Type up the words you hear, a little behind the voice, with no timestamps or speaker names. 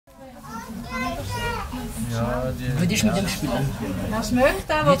Würde ich mit dem spielen. Er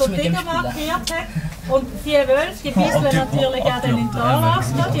schmeckt auch, wo der Tiger markiert hat. Und die Wölfe, die bisseln natürlich auch dann in die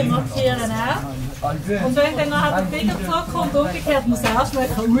Anlasse, die markieren auch. Und wenn dann nachher der Tiger zurückkommt, umgekehrt muss er auch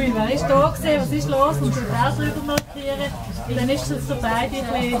schmecken, ui, wer ist da gewesen, was ist los, und dann auch drüber markieren. Dann ist es für beide ein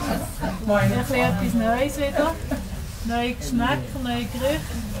bisschen etwas Neues wieder. Neue Geschmäcker, neue Gerüche.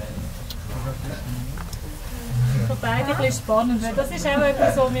 Für beide ein bisschen spannend, weil das ist auch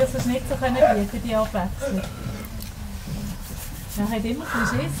etwas, was wir sonst nicht so bieten können, die Abwechslung. Er hat immer ein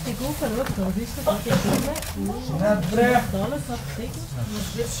bisschen Schiss, die Gucken, schau, was ist das? Alles abgedickelt.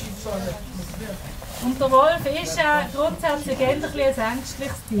 Und der Wolf ist grundsätzlich ein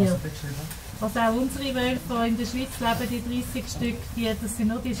ängstliches Tier. Also auch unsere Wölfe, die in der Schweiz leben, die 30 Stück, das sind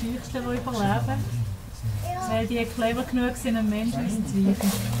nur die Scheuchsten, die überleben. Weil die clever genug sind, einen Menschen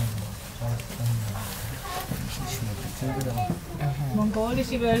auszuweichen.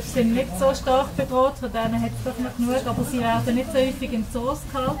 Mongolische Wölfe sind nicht so stark bedroht, von denen hat es doch noch genug, aber sie werden nicht so häufig in Zoos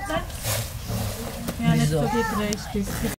gehalten. Wir haben jetzt so die 3 Stück.